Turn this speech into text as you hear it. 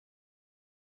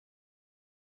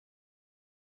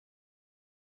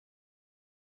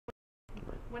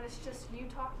when it's just you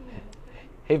talking.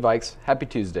 Hey Vikes, happy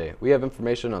Tuesday. We have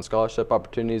information on scholarship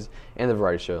opportunities and the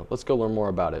variety show. Let's go learn more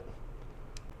about it.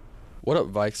 What up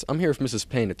Vikes? I'm here with Mrs.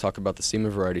 Payne to talk about the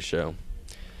Seaman variety show.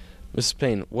 Mrs.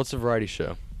 Payne, what's a variety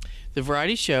show? The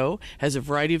variety show has a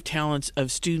variety of talents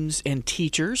of students and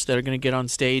teachers that are going to get on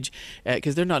stage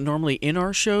because they're not normally in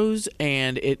our shows,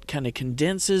 and it kind of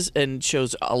condenses and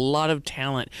shows a lot of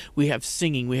talent. We have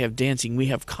singing, we have dancing, we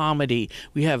have comedy,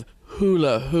 we have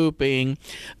hula hooping.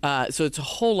 So it's a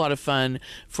whole lot of fun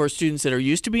for students that are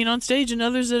used to being on stage and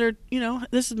others that are,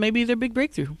 this is maybe their big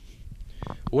breakthrough.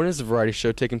 When is the variety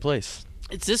show taking place?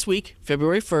 It's this week,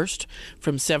 February 1st,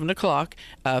 from 7 o'clock,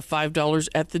 $5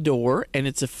 at the door, and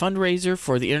it's a fundraiser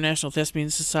for the International Thespian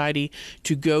Society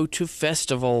to go to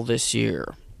festival this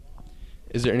year.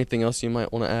 Is there anything else you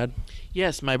might want to add?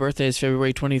 Yes, my birthday is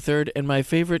February 23rd, and my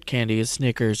favorite candy is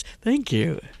Snickers. Thank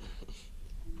you.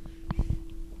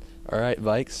 All right,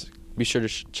 Vikes, be sure to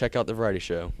check out the variety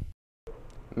show.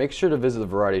 Make sure to visit the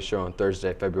variety show on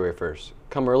Thursday, February 1st.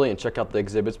 Come early and check out the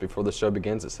exhibits before the show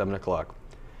begins at 7 o'clock.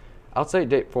 Outside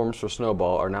date forms for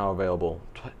Snowball are now available.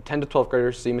 10 to 12th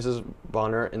graders see Mrs.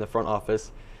 Bonner in the front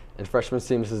office, and freshmen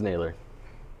see Mrs. Naylor.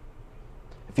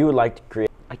 If you would like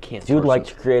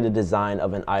to create a design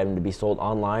of an item to be sold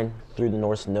online through the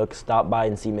Norse Nook, stop by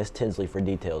and see Miss Tinsley for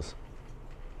details.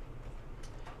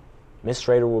 Miss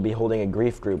Schrader will be holding a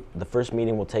grief group. The first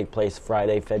meeting will take place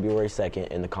Friday, February 2nd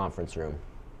in the conference room.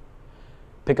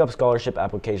 Pick up scholarship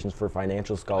applications for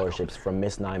financial scholarships from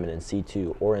Miss Nyman in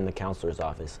C2 or in the counselor's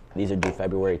office. These are due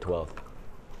February 12th.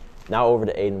 Now over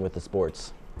to Aiden with the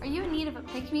sports. Are you in need of a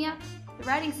pick-me-up? The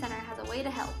Writing Center has a way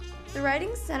to help. The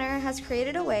Writing Center has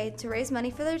created a way to raise money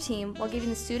for their team while giving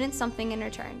the students something in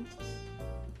return.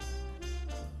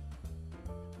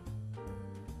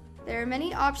 There are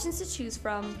many options to choose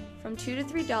from $2 to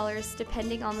 $3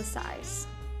 depending on the size.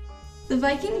 The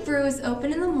Viking Brew is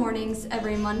open in the mornings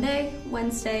every Monday,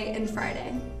 Wednesday, and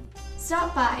Friday.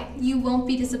 Stop by, you won't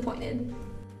be disappointed.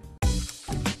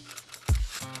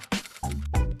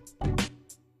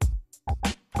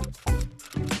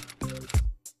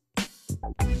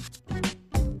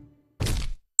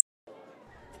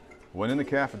 When in the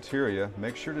cafeteria,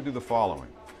 make sure to do the following.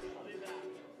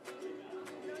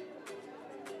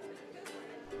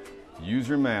 Use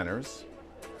your manners.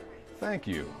 Thank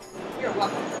you. You're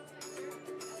welcome.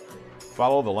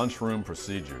 Follow the lunchroom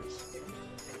procedures.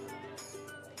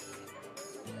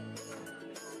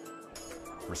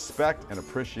 Respect and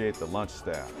appreciate the lunch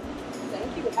staff.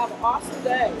 Thank you. Have an awesome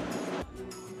day.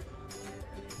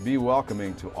 Be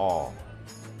welcoming to all.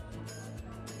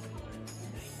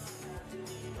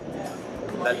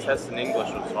 That test in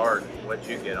English was hard. What'd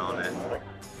you get on it?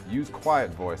 Use quiet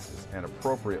voices and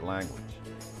appropriate language.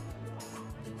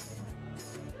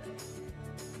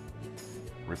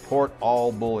 Report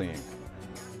all bullying.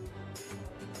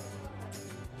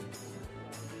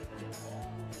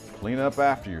 Clean up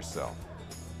after yourself.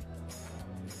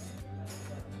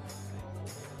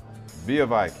 Be a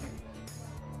Viking.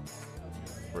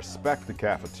 Respect the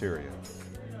cafeteria.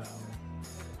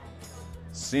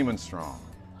 Seaman strong.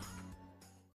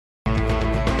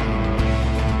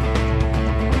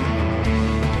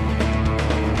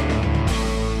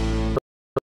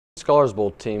 Scholars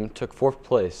Bowl team took 4th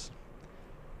place.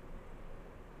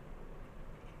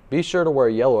 Be sure to wear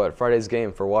yellow at Friday's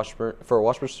game for a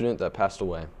Washburn student that passed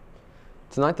away.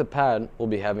 Tonight the Pad will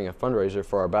be having a fundraiser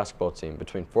for our basketball team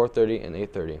between 4:30 and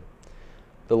 8:30.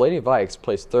 The Lady Vikes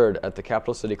placed 3rd at the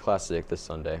Capital City Classic this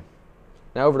Sunday.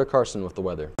 Now over to Carson with the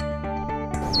weather.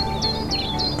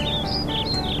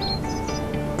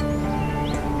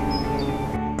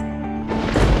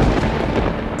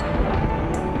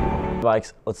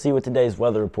 Vikes, let's see what today's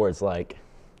weather report's like.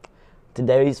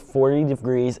 Today's 40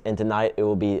 degrees, and tonight it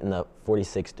will be in the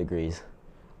 46 degrees.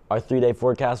 Our 3-day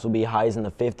forecast will be highs in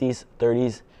the 50s,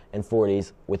 30s, and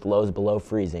 40s with lows below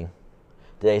freezing.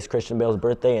 Today is Christian Bale's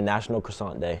birthday and National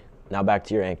Croissant Day. Now back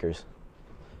to your anchors.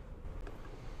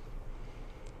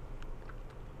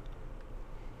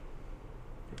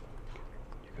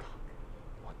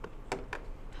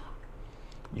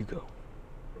 You go.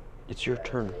 It's your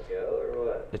turn.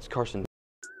 It's Carson.